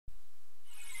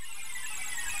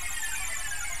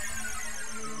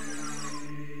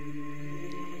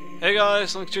Hey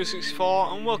guys,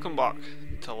 Link264 and welcome back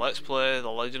to Let's Play The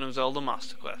Legend of Zelda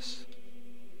Master Quest.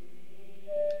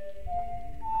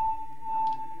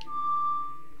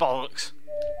 Bollocks.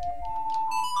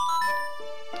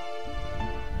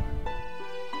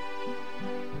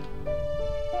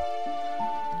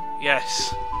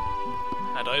 Yes,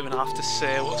 I don't even have to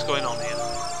say what's going on here.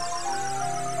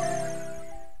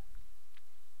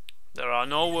 There are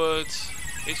no words.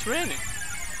 It's raining.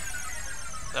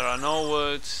 There are no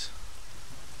words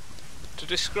to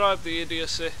describe the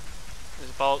idiocy that is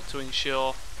about to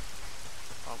ensure,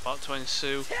 or about to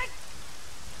ensue,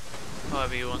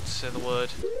 however you want to say the word.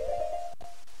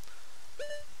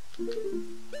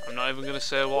 I'm not even going to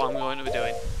say what I'm going to be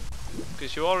doing,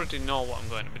 because you already know what I'm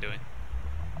going to be doing.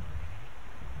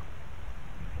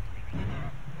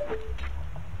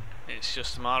 It's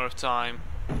just a matter of time.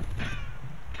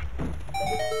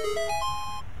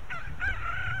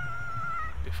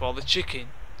 Before the chicken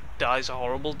dies a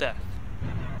horrible death.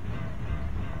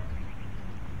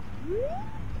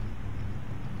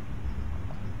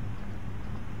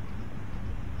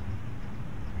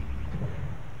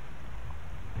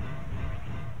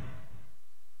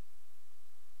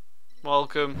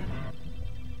 Welcome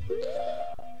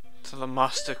to the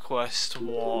Master Quest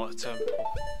Water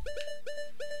Temple.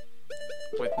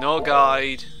 With no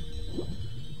guide,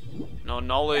 no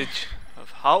knowledge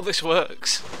of how this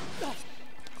works,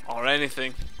 or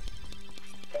anything.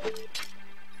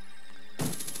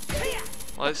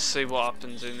 Let's see what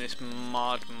happens in this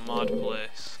mad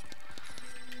place.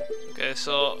 Okay,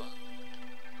 so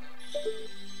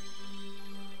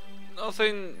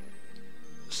nothing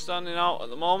standing out at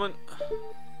the moment.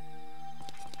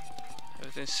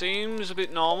 Everything seems a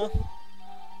bit normal.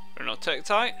 There are no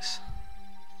Tektites.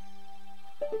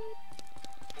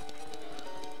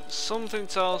 Something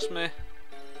tells me.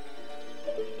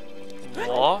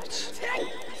 What?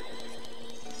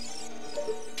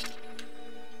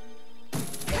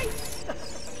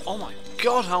 Oh my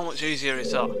god, how much easier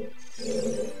is that?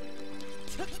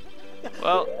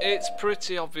 Well, it's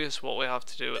pretty obvious what we have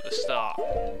to do at the start.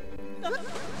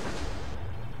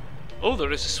 Oh,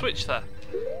 there is a switch there.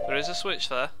 There is a switch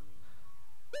there.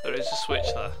 There is a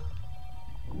switch there.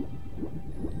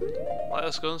 Let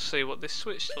us go and see what this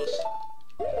switch does.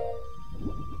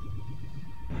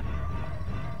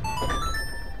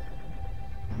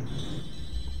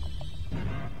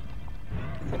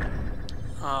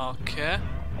 Okay,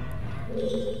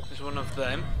 there's one of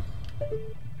them.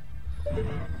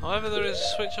 However, there is a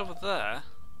switch over there.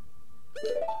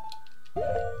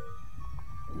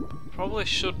 Probably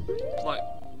should like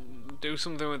do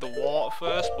something with the water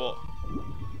first, but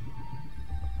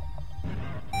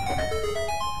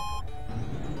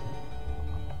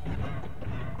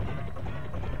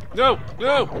no,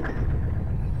 no!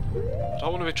 I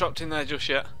don't want to be trapped in there just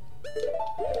yet.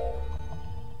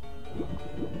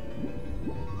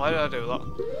 Why did I do that?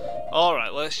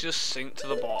 Alright, let's just sink to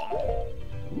the bottom.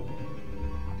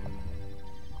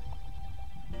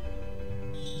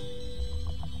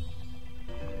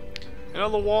 You know,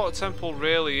 the water temple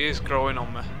really is growing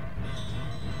on me.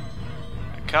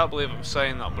 I can't believe I'm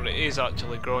saying that, but it is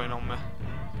actually growing on me.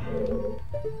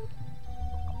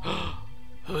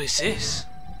 Who is this?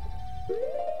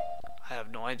 I have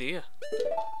no idea.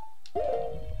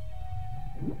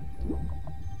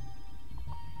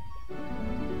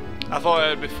 I thought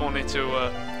it'd be funny to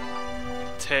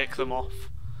take them off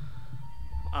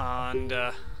and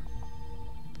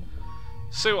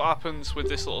see what happens with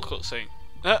this little cutscene.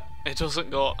 It doesn't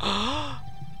go.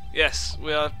 Yes,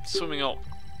 we are swimming up.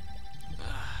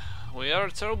 We are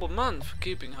a terrible man for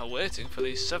keeping her waiting for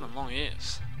these 7 long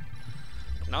years.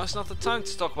 But now it's not the time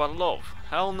to talk about love.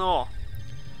 Hell no.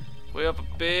 We have a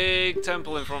big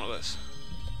temple in front of us.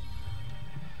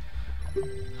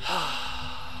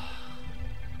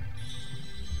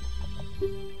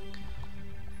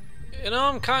 You know,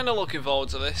 I'm kind of looking forward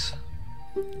to this.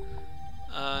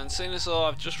 And seeing as though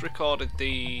I've just recorded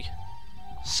the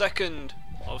second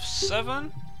of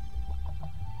 7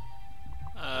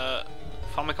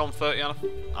 Famicom 30th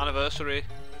anniversary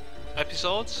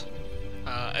episodes,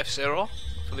 F-Zero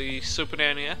for the Super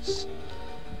NES.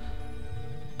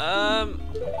 I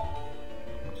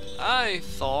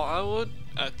thought I would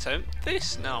attempt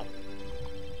this now.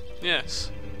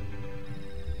 Yes.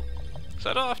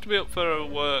 So I don't have to be up for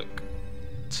work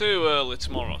too early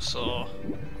tomorrow, so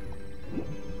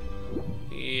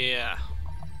yeah.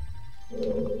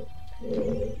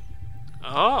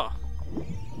 Ah,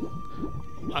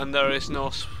 and there is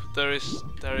no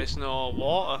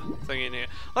water thing in here.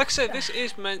 Like I said, this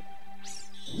is meant.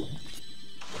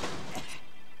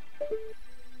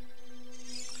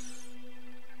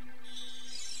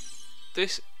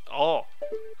 this... Oh.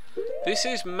 This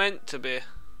is meant to be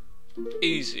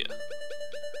easier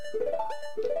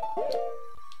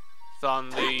than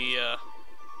the...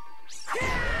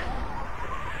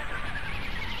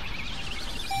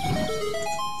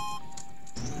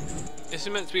 This is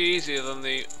meant to be easier than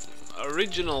the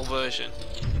original version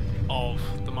of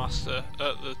the Master...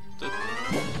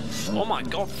 Oh my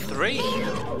god, 3!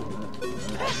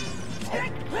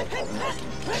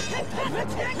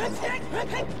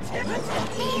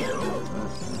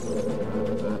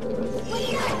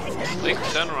 Big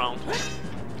turnaround.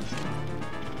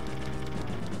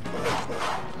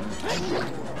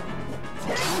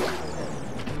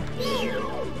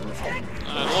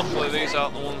 And luckily these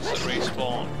aren't the ones that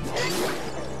respawn.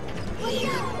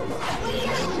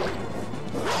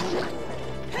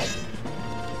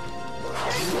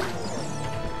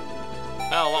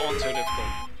 Oh, that one's too difficult.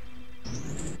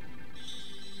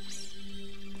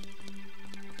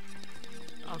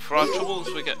 And for our troubles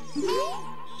we get...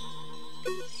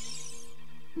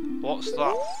 What's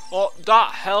that? Oh,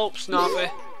 that helps,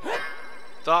 Navi.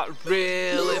 That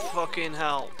really fucking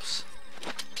helps.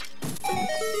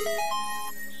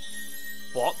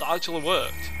 What? That actually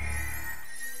worked?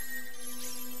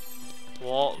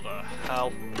 What the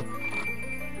hell?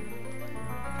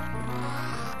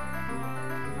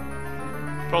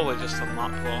 Probably just a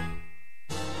map though.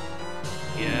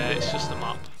 Yeah, it's just a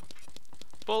map.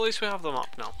 But at least we have the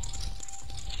map now.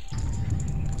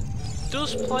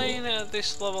 Does playing at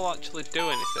this level actually do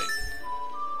anything?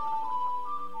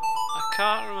 I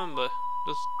can't remember.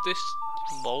 Does this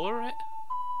lower it?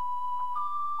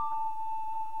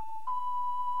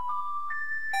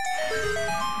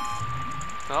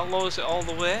 That lowers it all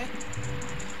the way?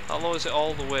 That lowers it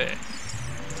all the way.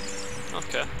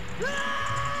 Okay.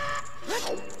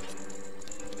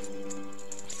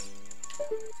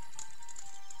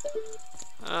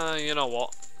 You know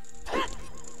what?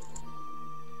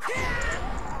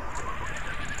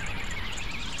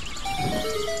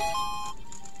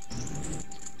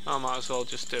 I might as well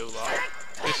just do that.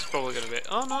 This is probably going to be...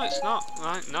 Oh no, it's not.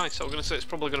 Right, nice. I was going to say it's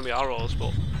probably going to be arrows,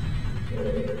 but...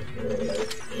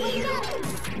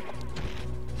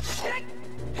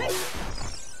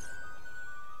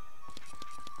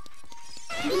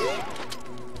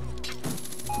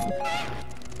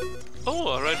 Oh,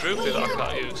 a red rupee that I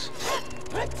can't use.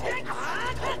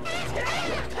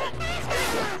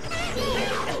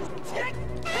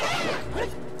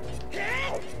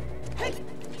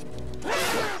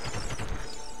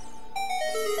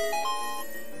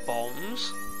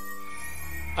 Bombs.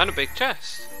 And a big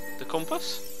chest. The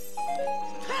compass?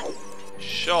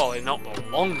 Surely not the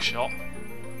long shot.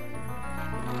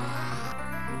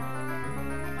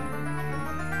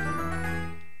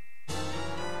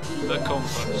 The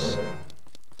compass.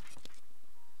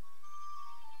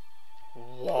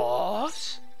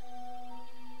 What?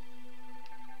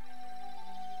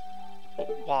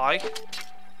 Why?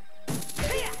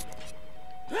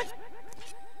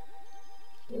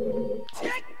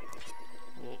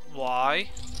 Why?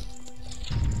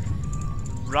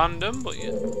 Random, but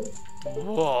you...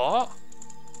 What?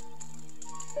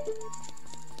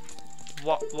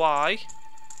 What? Why?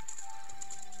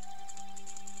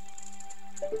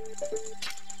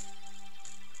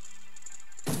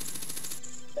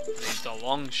 Need the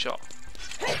long shot.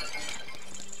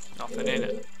 Nothing in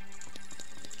it.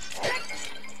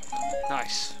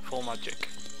 Nice, full magic.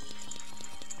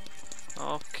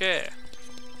 Okay.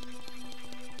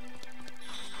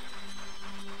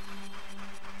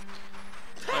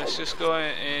 Let's just go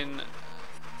in.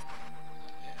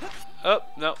 Oh,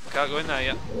 no, can't go in there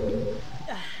yet.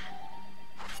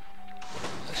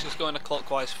 Let's just go in a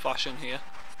clockwise fashion here.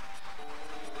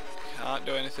 Can't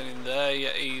do anything in there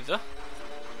yet either.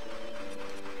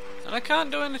 And I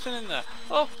can't do anything in there.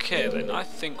 Okay then, I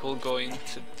think we'll go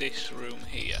into this room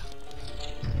here.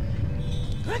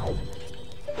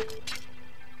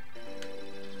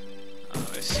 Oh,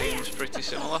 this seems pretty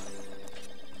similar.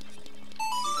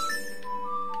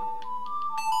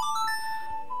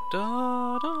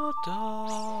 Da da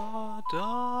da da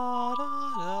da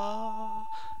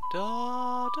da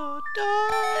da da da.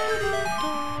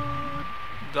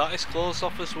 That is closed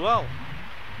off as well.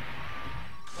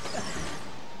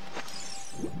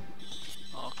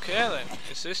 Okay then,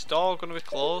 is this door going to be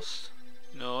closed?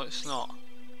 No, it's not.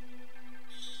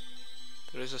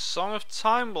 There is a Song of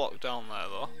Time block down there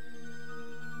though.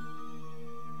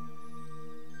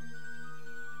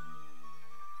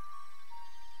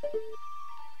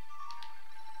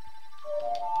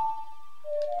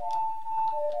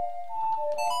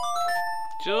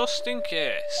 Just in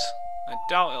case. I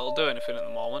doubt it'll do anything at the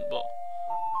moment, but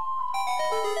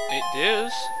it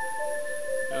does.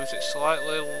 Moves it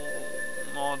slightly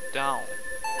more down.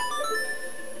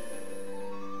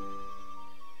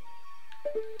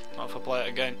 What if I play it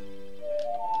again?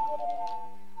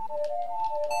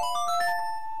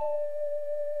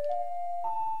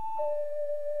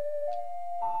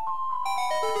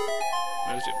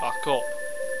 Moves it back up.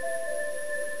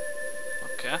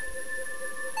 Okay.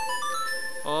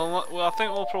 Well, I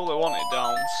think we'll probably want it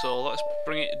down, so let's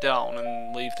bring it down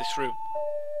and leave this room.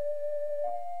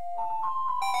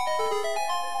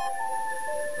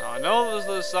 Now I know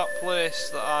there's that place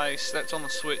that I stepped on the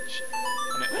switch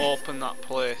and it opened that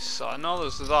place, so I know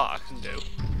there's that I can do.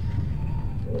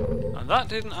 And that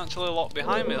didn't actually lock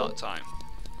behind me that time.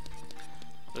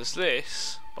 There's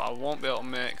this, but I won't be able to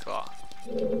make that.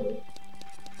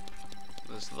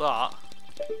 There's that.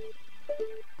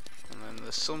 And then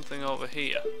there's something over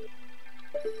here.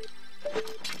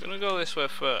 I'm gonna go this way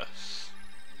first.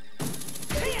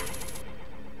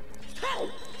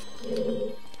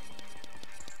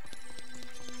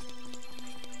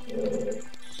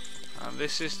 And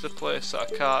this is the place that I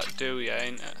can't do yet,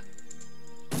 ain't it?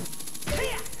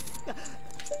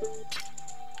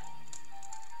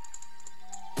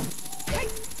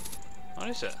 What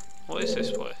is it? What is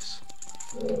this place?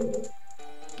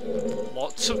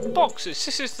 Lots of boxes.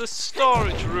 This is the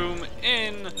storage room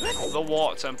in the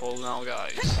water temple now,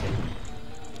 guys.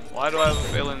 Why do I have a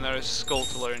feeling there is a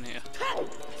Skulltula in here?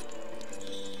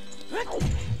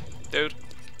 Dude.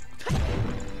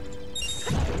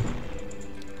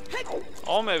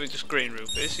 Or maybe just green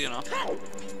rupees, you know.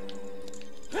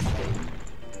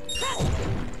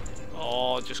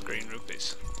 Or just green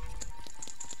rupees.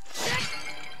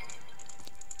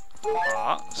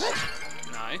 Hearts.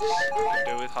 Nice. Can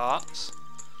do with hearts.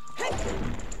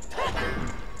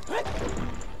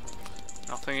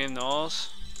 Nothing in those.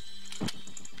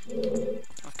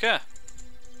 Okay.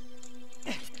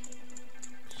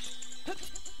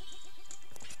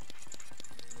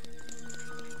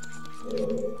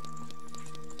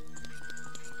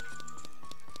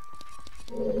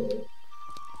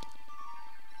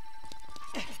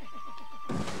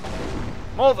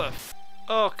 Mother f.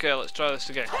 Okay, let's try this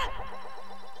again.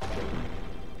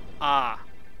 Ah.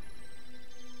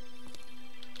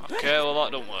 Okay, well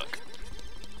that don't work.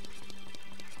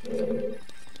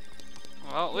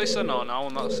 Well, at least I know now,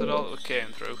 and that's the door that we came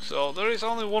through. So there is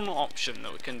only one option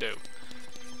that we can do.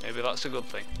 Maybe that's a good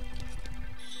thing.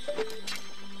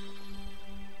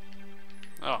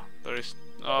 Oh, there is.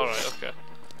 Alright, okay.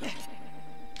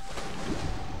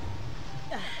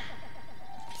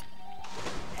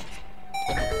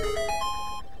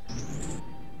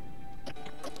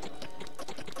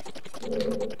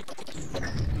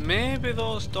 Maybe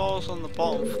those doors on the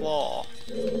bottom floor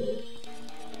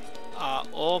are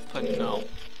open now.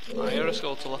 I hear a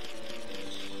Skulltula.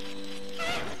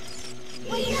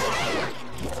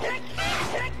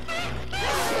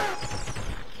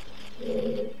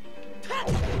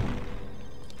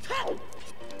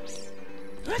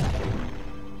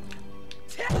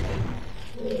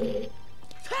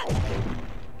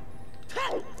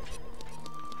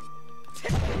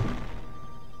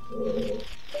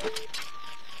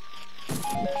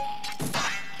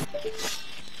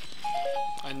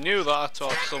 I knew that I had to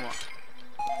have somewhere.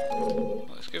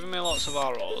 Well, it's giving me lots of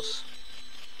arrows.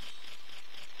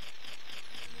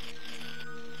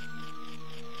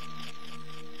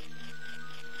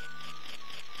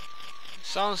 It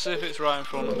sounds as if it's right in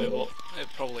front of me, but it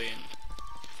probably ain't.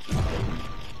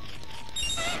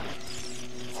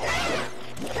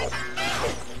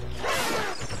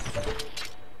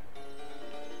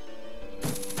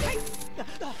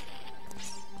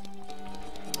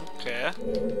 Okay.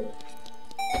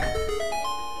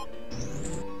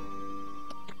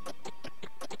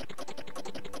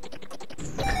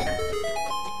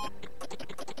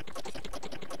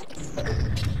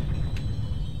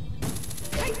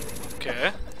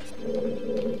 Okay.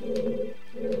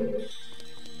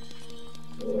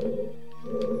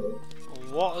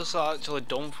 What has that actually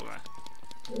done for me?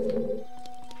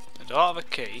 I don't have a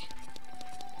key.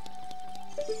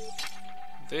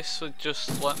 This would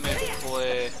just let me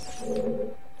play.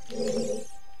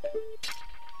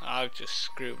 I've just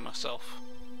screwed myself.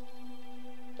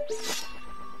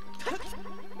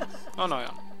 Oh no,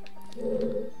 yeah.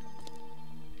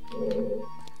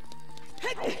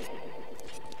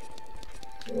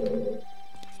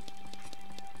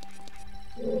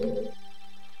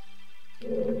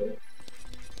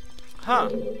 Huh.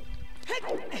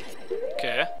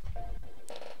 Okay.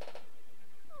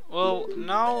 Well,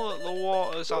 now that the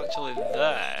water's actually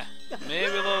there,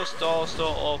 maybe those doors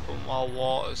don't open while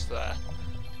water's there.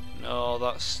 No,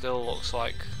 that still looks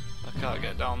like I can't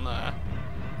get down there.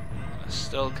 I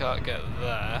Still can't get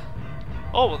there.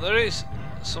 Oh, but there is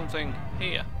something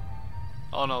here.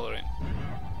 Oh no, there ain't.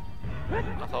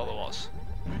 I thought there was.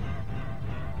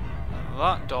 And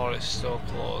that door is still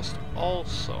closed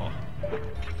also.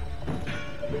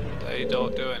 They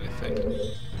don't do anything.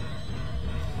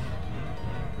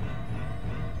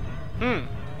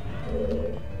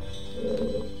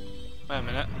 Wait a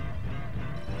minute.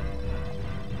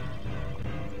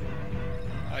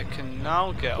 I can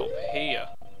now get up here.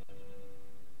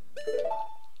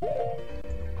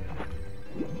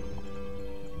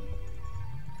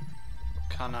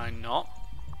 Can I not?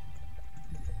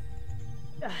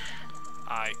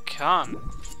 I can.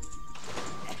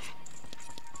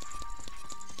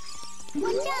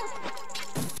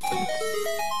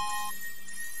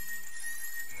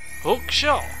 Hook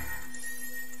shot.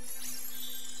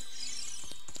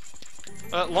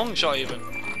 Long shot even.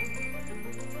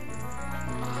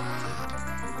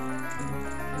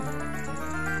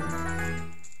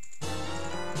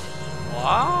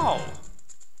 Wow.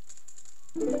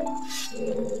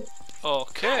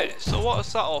 Okay, so what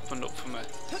has that opened up for me?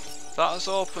 That has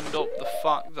opened up the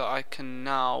fact that I can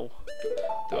now...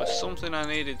 There was something I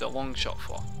needed the long shot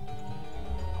for.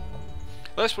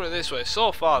 Let's put it this way,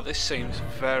 so far this seems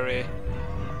very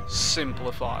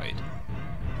simplified.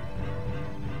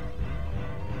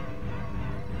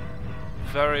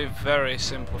 Very, very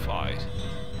simplified.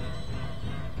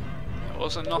 There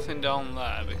wasn't nothing down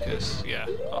there because, yeah,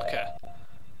 okay.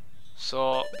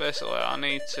 So basically I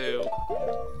need to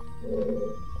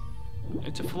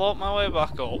float my way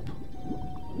back up.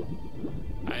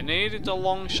 I needed the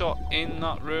long shot in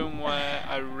that room where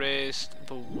I raised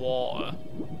the water.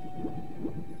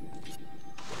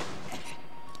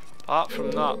 Apart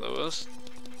from that,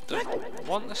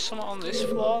 wasn't there something on this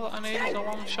floor that I needed a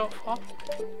long shot for?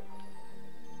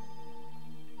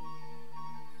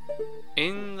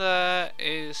 In there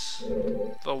is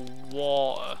the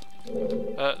water,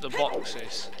 the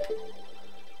boxes.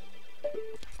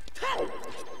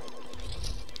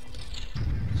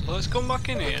 So let's come back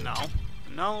in here now.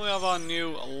 Now that we have our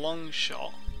new long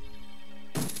shot.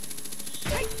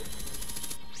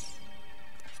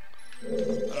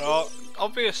 There are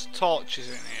obvious torches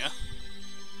in here.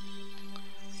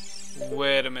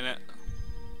 Wait a minute.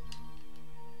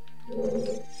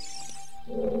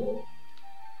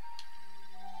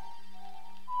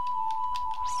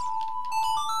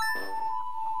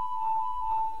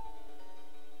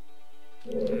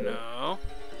 No.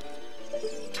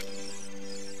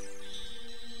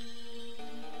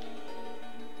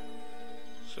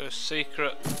 So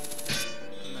secret.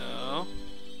 No.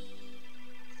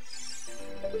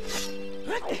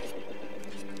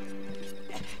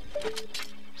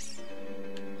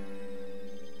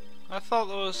 I thought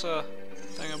there was a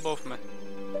thing above me.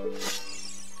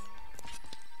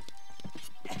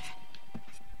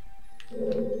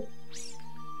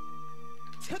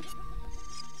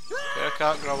 Okay, I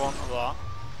can't grab onto that.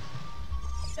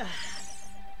 There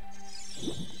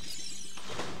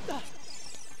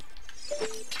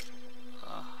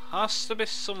has to be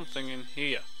something in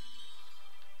here.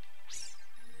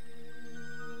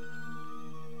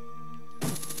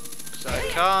 Because I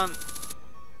can't...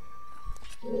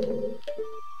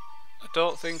 I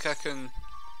don't think I can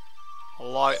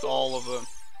light all of them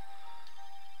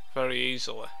very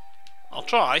easily. I'll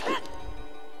try.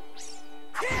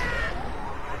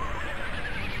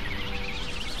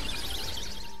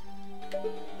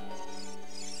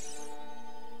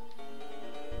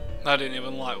 I didn't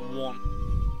even light one.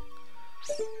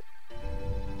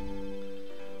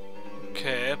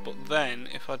 Okay, but then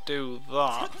if I do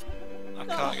that, I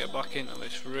can't get back into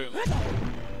this room.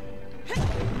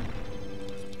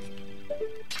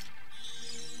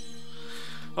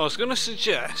 I was going to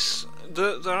suggest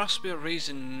that there has to be a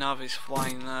reason Nav is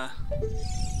flying there.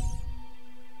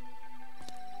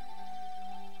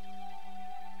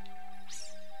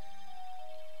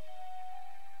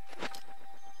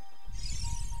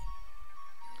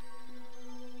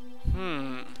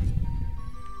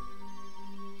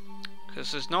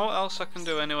 Because there's no else I can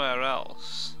do anywhere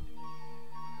else.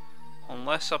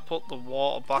 Unless I put the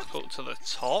water back up to the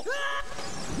top.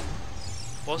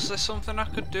 Was there something I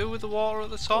could do with the water at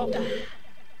the top?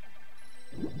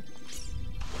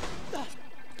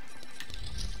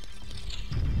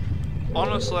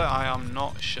 Honestly, I am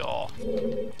not sure.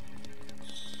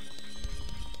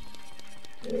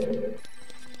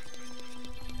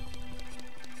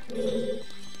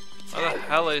 Where the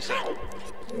hell is it?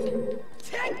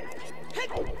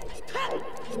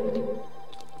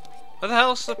 Where the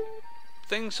hell's the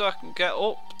thing so I can get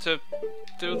up to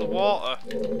do the water?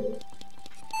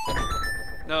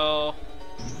 No.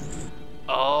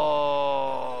 Oh.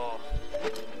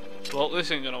 Well,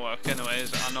 this ain't gonna work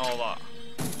anyways, I know that.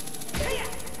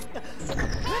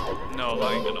 No,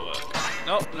 that ain't gonna work.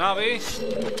 Nope, Navi!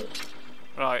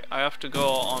 Right, I have to go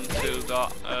on to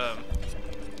that,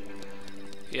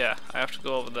 yeah, I have to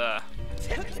go over there.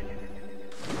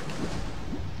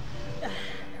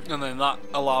 And then that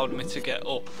allowed me to get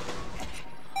up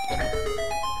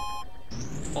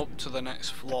to the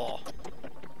next floor.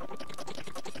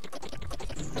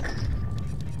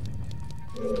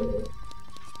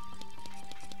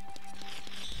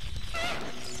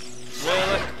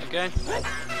 Really? Again?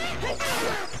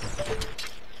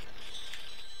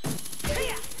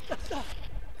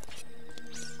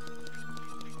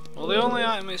 Well, the only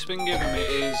item it's been giving me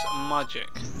is magic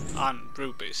and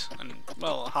rubies and,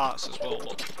 well, hearts as well,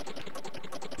 but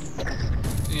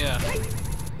yeah.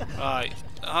 Right,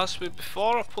 it has to be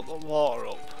before I put the water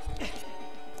up.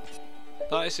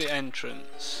 That is the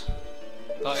entrance.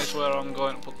 That is where I'm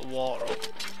going to put the water up.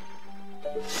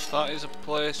 That is a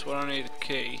place where I need a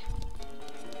key.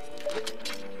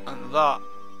 And that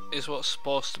is what's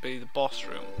supposed to be the boss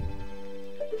room.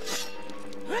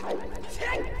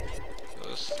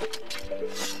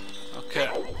 Okay.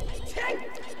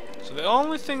 So the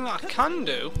only thing that I can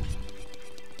do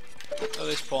at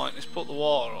this point is put the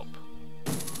water up.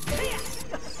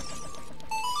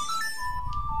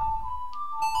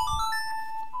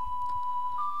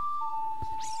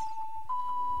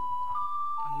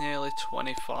 Nearly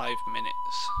 25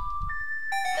 minutes.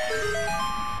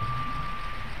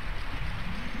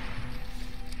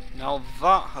 Now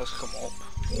that has come up.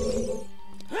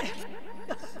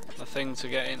 The thing to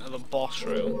get into the boss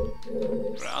room.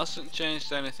 But it hasn't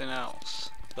changed anything else.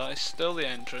 That is still the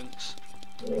entrance.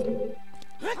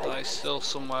 That is still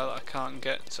somewhere that I can't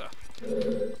get to.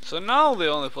 So now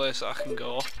the only place that I can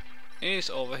go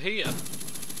is over here.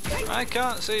 I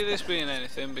can't see this being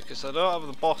anything because I don't have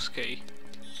the boss key.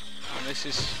 And this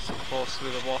is supposed to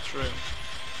be the boss room.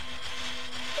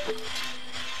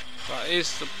 That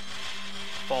is the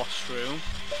boss room.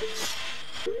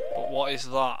 But what is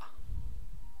that?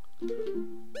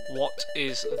 What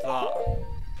is that?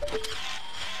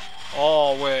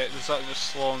 Oh wait, does that just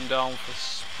slow him down for a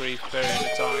brief period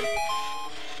of time?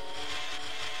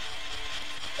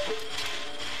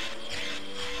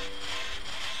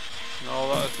 No,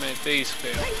 that has made these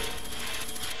appear.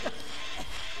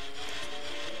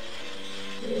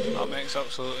 That makes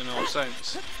absolutely no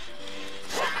sense.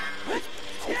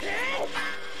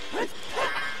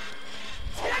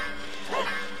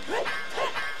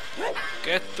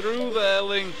 Get through there,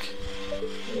 Link!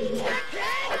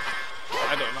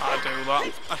 I don't know how to do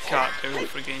that. I can't do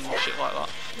frigging shit like that.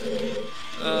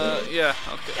 Yeah,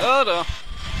 okay. Oh no!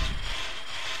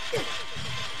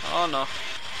 Oh no.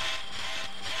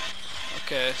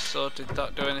 Okay, so did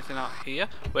that do anything out here?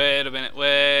 Wait a minute,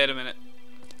 wait a minute.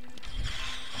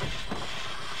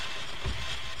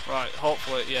 Right,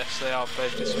 hopefully, yes, they have.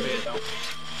 They've disappeared now.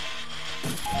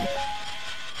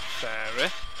 Fairy.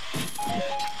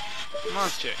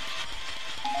 Magic.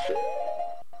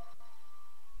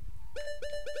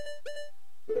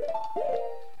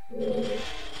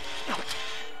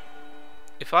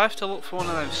 If I have to look for one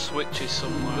of those switches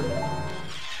somewhere,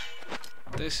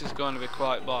 this is going to be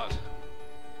quite bad.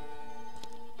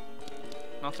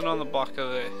 Nothing on the back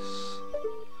of this.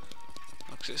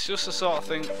 Because it's just the sort of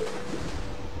thing.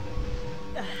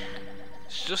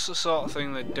 It's just the sort of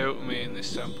thing they do to me in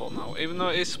this temple now, even though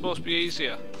it is supposed to be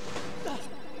easier.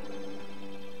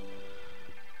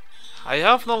 I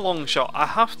have the long shot. I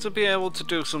have to be able to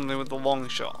do something with the long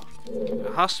shot.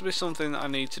 It has to be something that I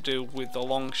need to do with the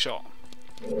long shot.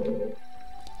 I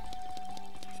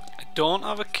don't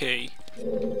have a key. I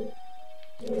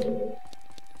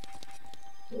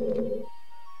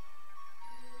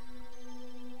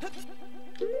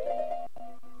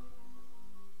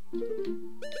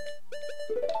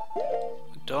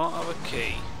don't have a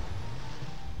key.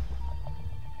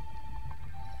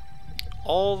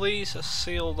 All these are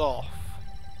sealed off.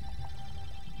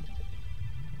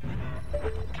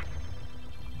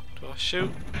 Do I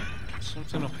shoot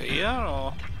something up here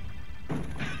or?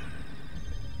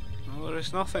 No, there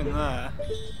is nothing there.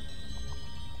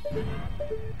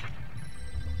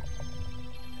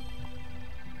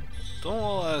 Don't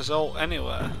know there's ult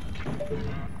anywhere.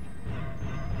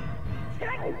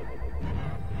 There's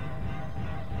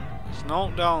no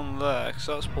ult down there because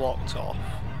that's blocked off.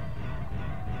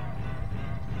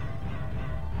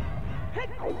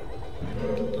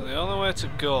 And the only way to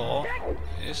go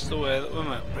is the way that we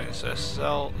met Princess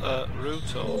Zelda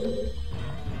Ruto.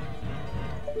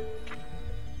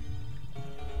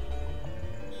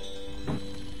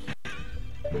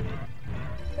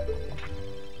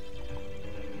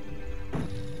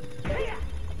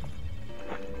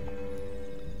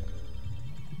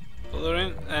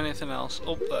 else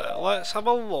up there. Let's have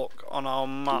a look on our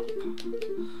map.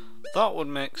 That would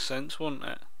make sense, wouldn't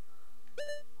it?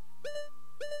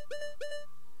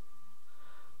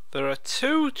 There are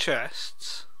 2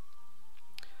 chests.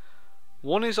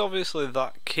 One is obviously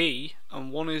that key,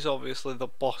 and one is obviously the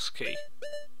boss key.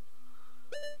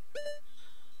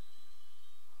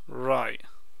 Right.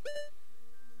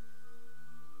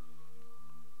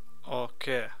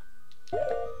 Okay.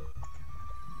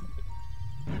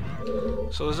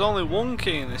 So there's only 1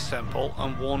 key in this temple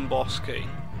and 1 boss key.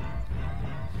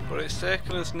 But it's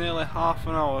taken us nearly half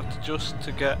an hour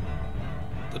to get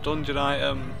the dungeon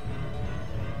item,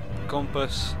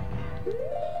 compass,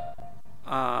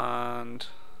 and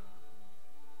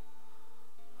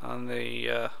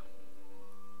the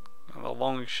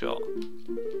long shot.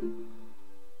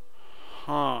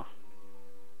 Huh.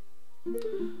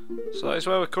 So that is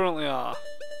where we currently are.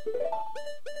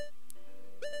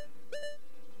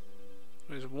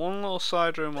 There's one little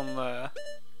side room on there.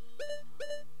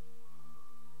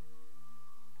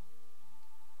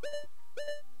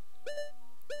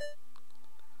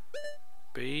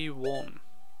 B1.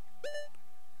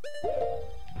 Is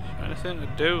there anything to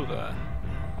do there?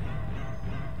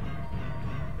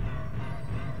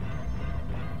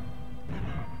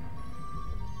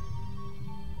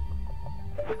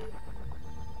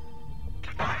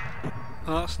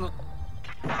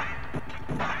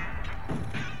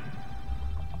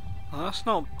 That's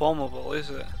not bombable, is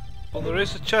it? But there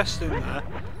is a chest in there,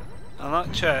 and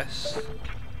that chest...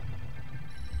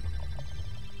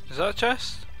 Is that a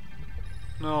chest?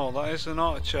 No, that is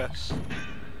not a chest.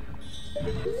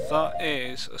 That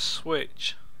is a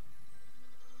switch.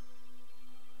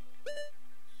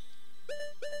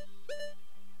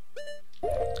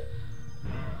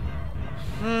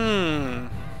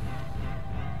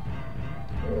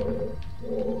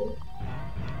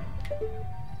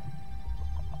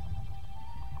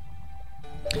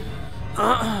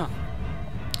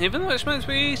 Even though it's meant to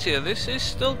be easier, this is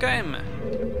still getting me.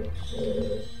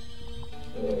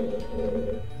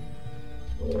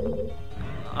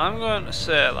 I'm going to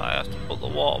say that I have to put the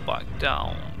water back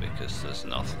down because there's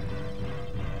nothing.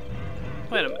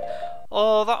 Wait a minute.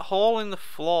 Oh, that hole in the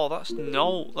floor, that's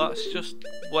just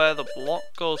where the block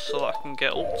goes so that I can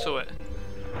get up to it.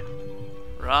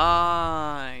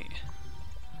 Right.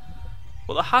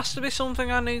 But there has to be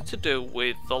something I need to do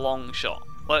with the long shot.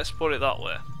 Let's put it that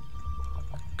way.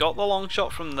 Got the long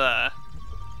shot from there.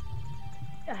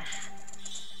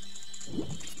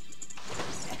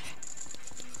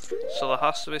 So there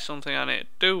has to be something I need to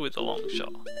do with the long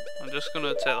shot. I'm just going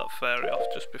to take that fairy off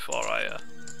just before I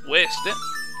waste it.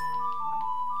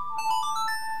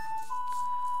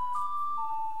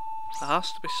 There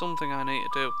has to be something I need to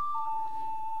do.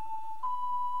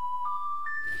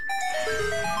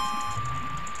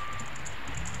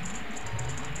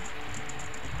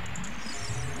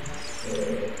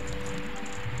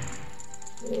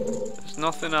 There's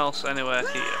nothing else anywhere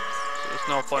here, so there's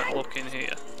no point looking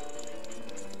here.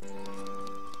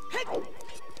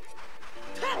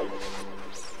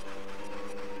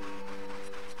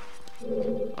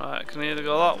 Right, I can either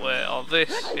go that way or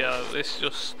this. Yeah, this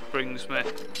just brings me.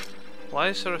 Why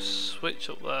is there a switch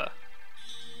up there?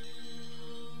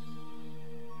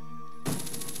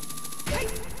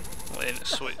 Well, it ain't a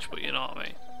switch, but you know what I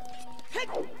mean.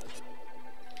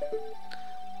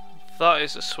 That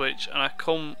is a switch, and I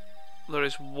come. There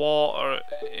is water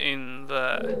in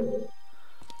there.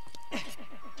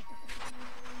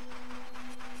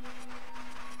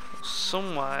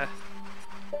 Somewhere.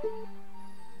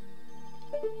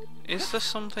 Is there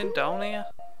something down here?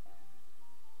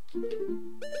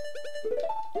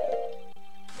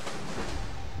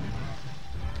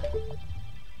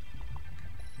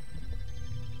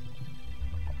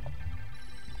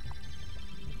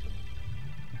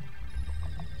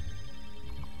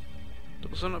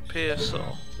 Doesn't appear so.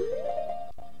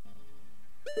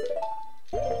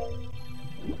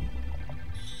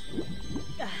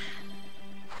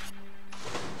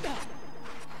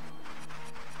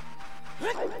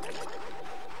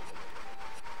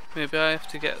 Maybe I have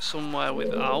to get somewhere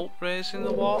without raising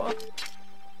the water?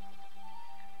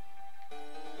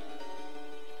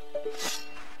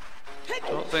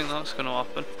 Don't think that's going to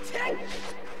happen.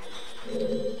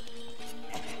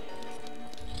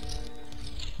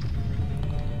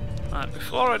 Right,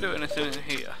 before I do anything in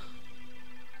here,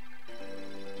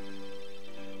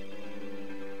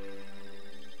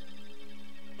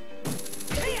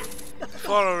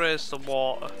 before I raise the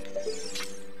water,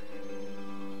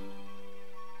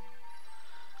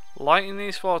 lighting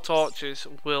these 4 torches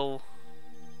will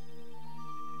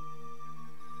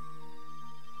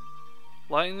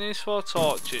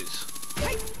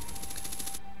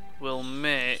we'll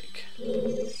make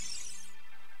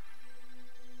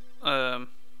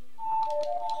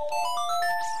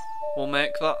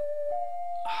that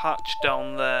hatch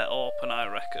down there open, I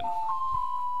reckon.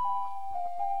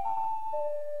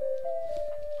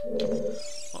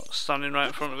 Well, standing right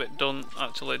in front of it doesn't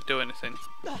actually do anything.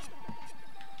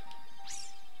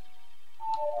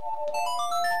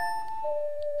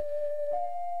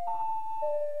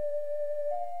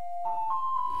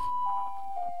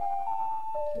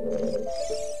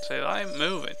 See, I ain't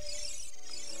moving.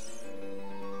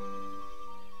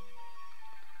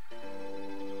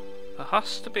 There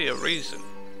has to be a reason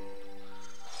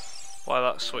why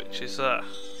that switch is there.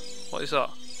 What is that?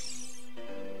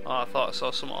 Oh, I thought I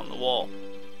saw something on the wall.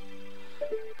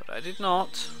 But I did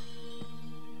not.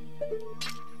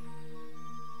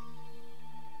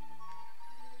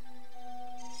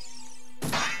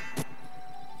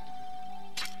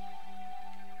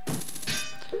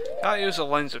 Can't use a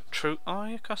lens of truth. Oh,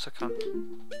 yeah, of course I can.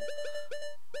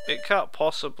 It can't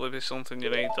possibly be something you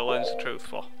need the lens of truth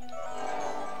for.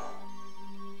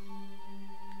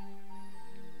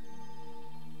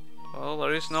 Well,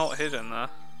 there is not hidden there.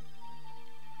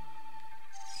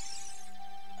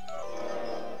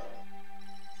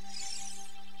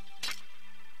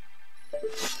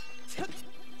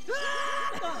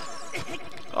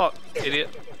 Oh, idiot.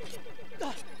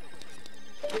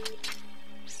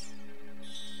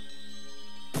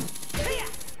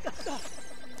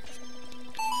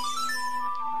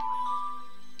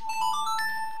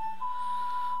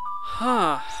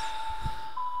 Huh.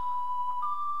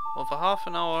 Well, for half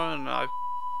an hour and I've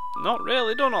not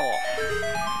really done a lot.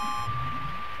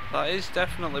 That is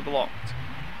definitely blocked.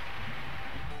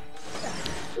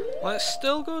 Let's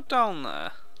still go down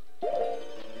there.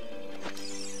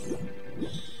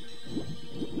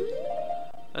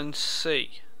 And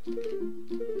see.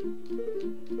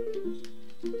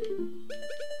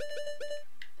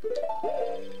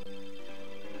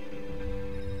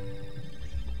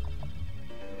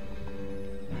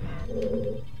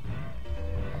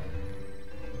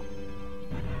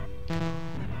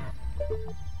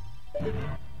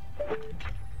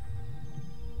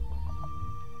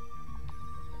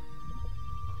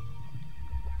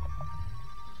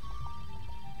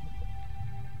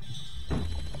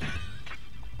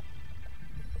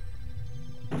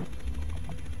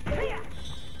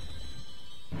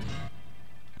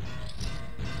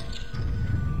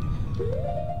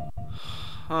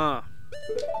 Huh.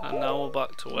 And now we're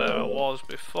back to where I was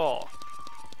before.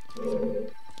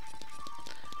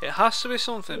 It has to be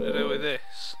something to do with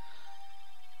this.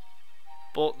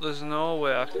 But there's no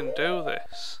way I can do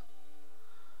this.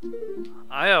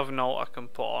 I have no I can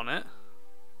put on it.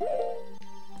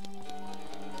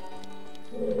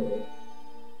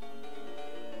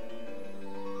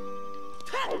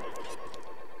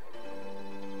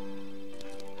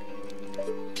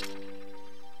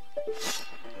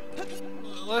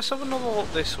 Let's have another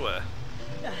look this way.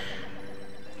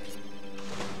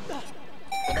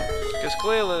 Because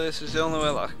clearly this is the only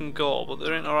way that I can go, but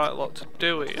there ain't a right lot to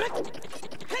do here.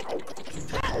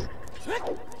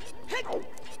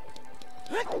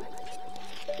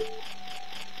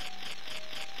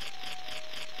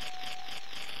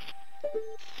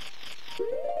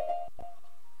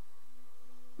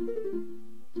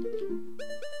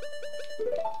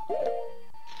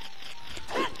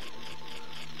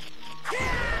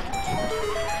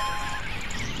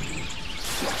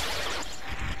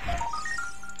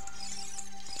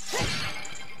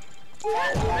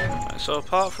 So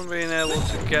apart from being able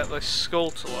to get this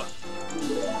sculptor,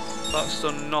 that's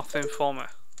done nothing for me.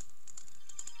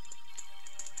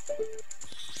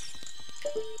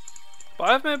 But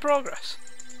I've made progress.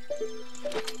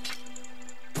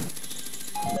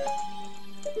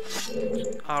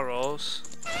 Arrows.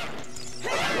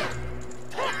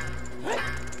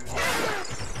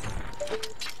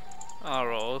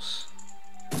 Arrows.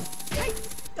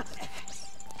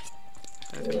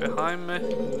 Anything behind me?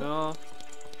 No.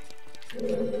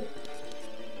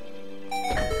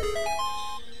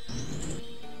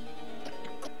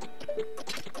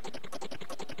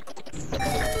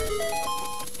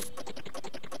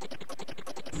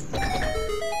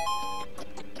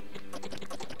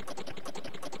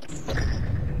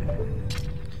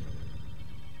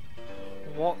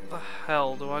 What the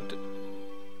hell do I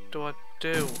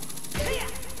do?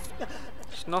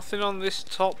 There's nothing on this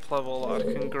top level that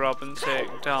I can grab and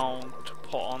take down to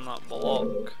put on that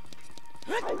block.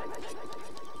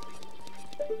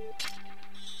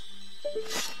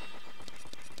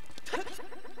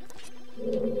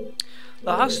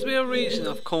 There has to be a reason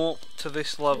I've come up to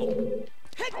this level.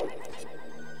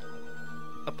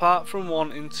 Apart from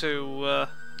wanting to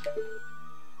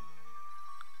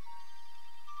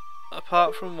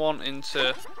apart from wanting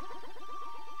to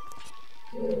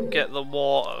get the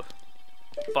water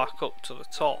back up to the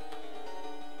top.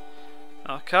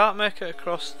 Now I can't make it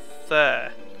across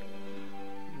there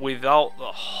without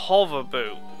the hover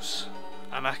boots,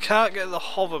 and I can't get the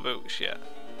hover boots yet.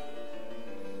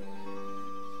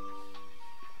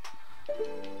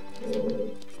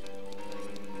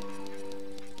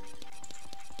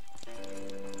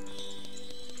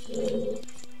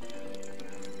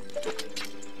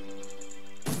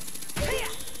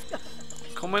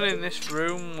 Coming in this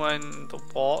room when the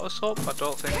water's up, I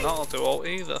don't think that'll do out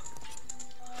either.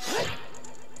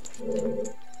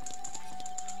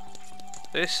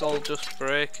 This'll just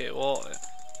break it, won't it?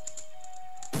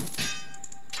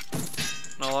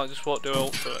 No, that just won't do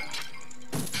out to it.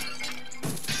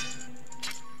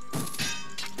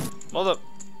 Mother!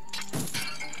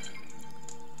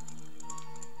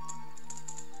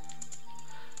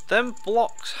 Them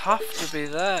blocks have to be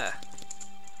there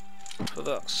for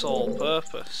that sole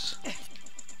purpose.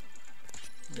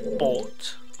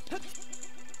 But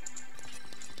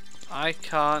I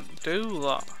can't do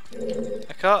that.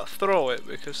 I can't throw it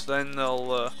because then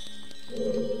they'll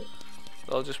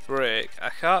just break. I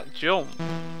can't jump.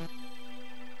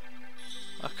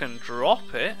 I can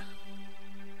drop it.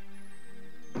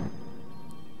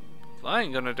 That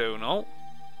ain't gonna do no.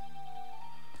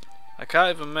 I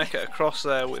can't even make it across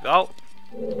there without.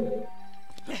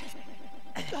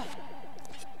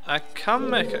 I can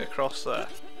make it across there.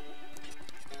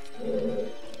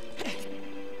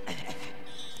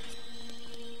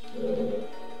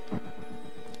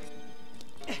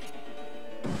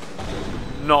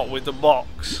 Not with the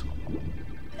box.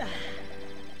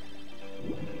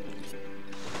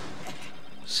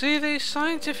 See, these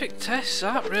scientific tests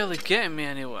aren't really getting me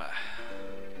anywhere.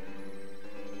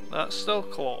 That's still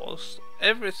closed.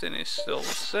 Everything is still the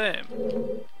same.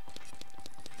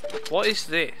 What is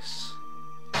this?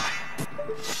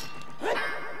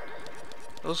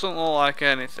 Doesn't look like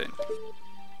anything.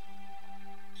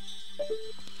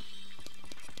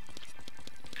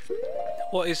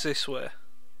 What is this way?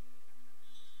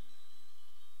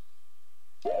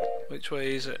 Which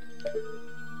way is it?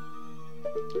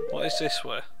 What is this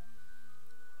way?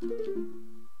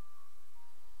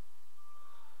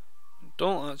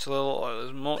 Don't actually look like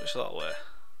there's much that way,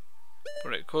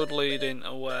 but it could lead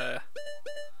into where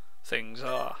things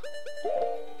are.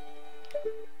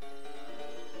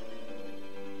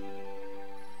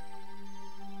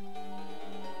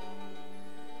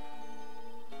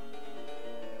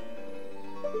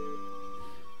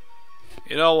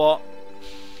 You know what?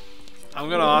 I'm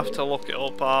gonna have to look it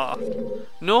up, aren't I?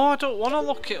 No, I don't want to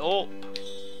look it up.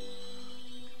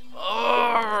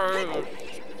 Oh,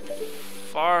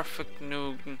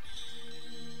 Farfignugan.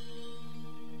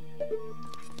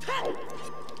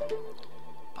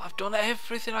 I've done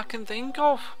everything I can think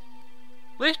of.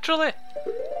 Literally.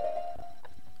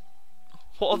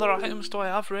 What other items do I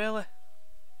have, really?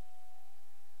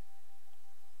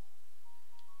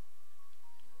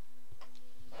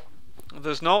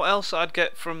 There's no else I'd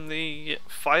get from the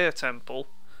fire temple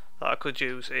that I could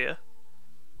use here.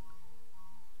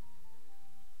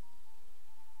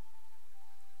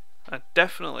 I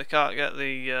definitely can't get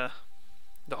the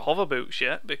hover boots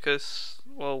yet because,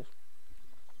 well,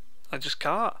 I just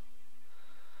can't.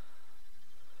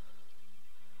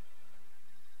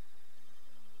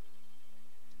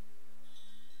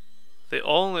 The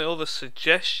only other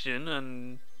suggestion,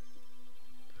 and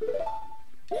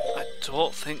I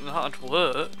don't think that'd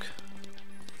work,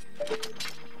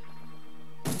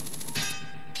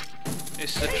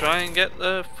 is to try and get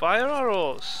the fire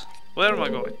arrows. Where am I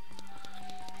going?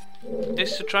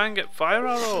 Is to try and get fire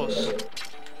arrows.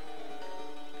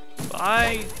 But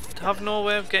I have no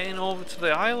way of getting over to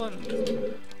the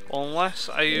island unless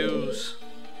I use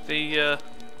the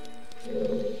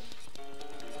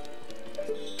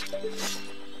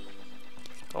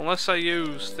unless I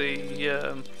use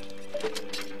the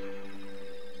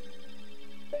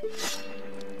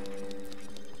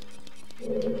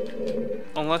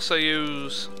unless I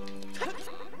use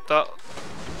that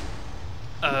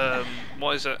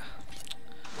what is it?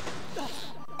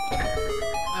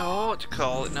 Oh, what do you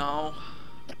call it now?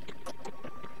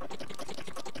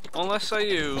 Unless I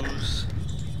use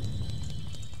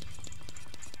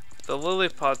the lily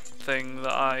pad thing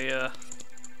that I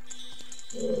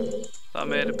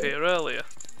made appear earlier.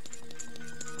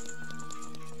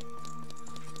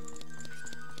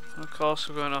 Of course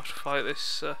we're going to have to fight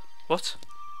this, what?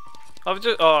 I've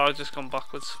just gone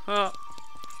backwards. Ah.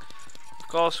 Of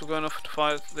course we're going to have to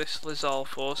fight this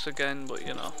Lizalfos again, but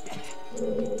you know.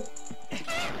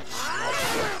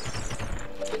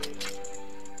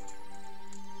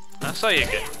 That's how you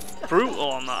get brutal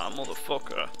on that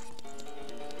motherfucker.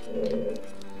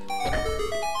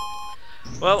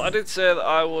 Well, I did say that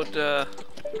I would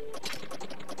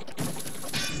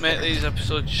make these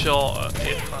episodes shorter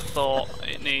if I thought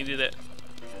it needed it.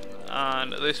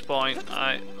 And at this point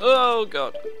oh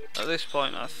god, at this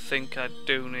point I think I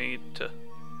do need to.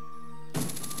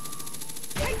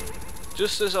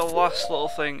 Just as a last little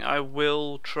thing, I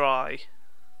will try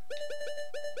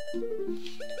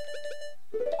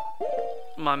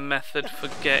my method for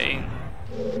getting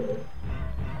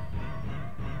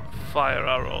fire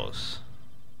arrows.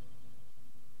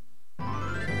 But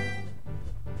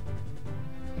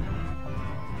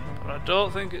I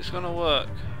don't think it's gonna work.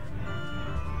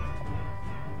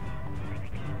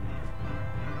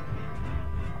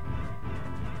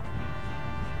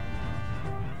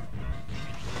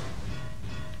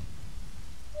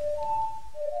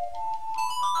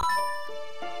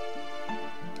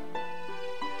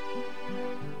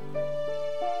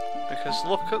 Because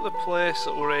look at the place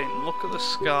that we're in, look at the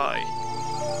sky.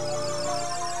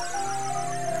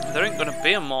 There ain't gonna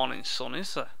be a morning sun,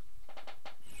 is there?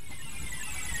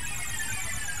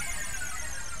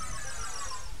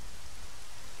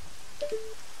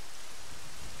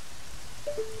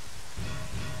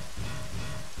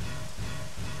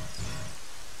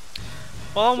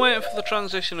 Well, I'm waiting for the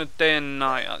transition of day and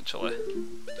night actually.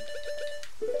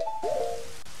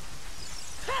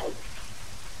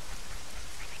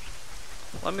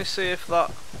 Let me see if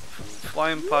that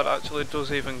flying pad actually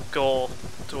does even go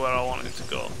to where I want it to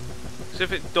go. Because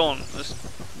if it don't, there's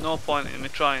no point in me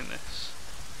trying this.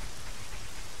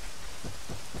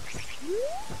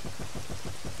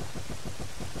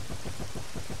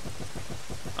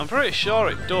 I'm pretty sure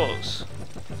it does.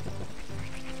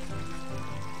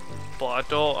 But I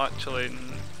don't actually...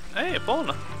 Hey,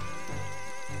 Epona!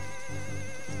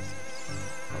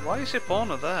 Why is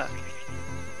Epona there?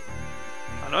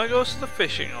 I know it goes to the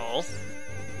fishing hole.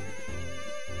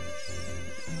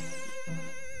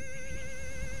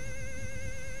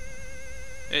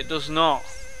 It does not.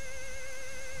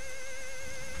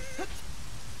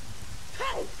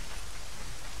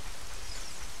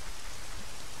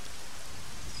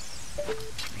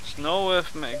 There's no way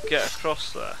for me to get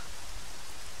across there.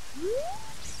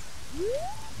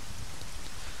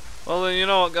 Well then, you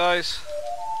know what guys?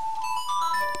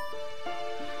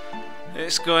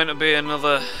 It's going to be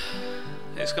another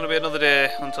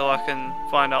day until I can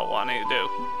find out what I need to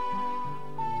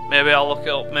do. Maybe I'll look it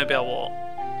up, maybe I won't.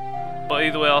 But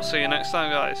either way, I'll see you next time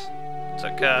guys.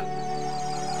 Take care.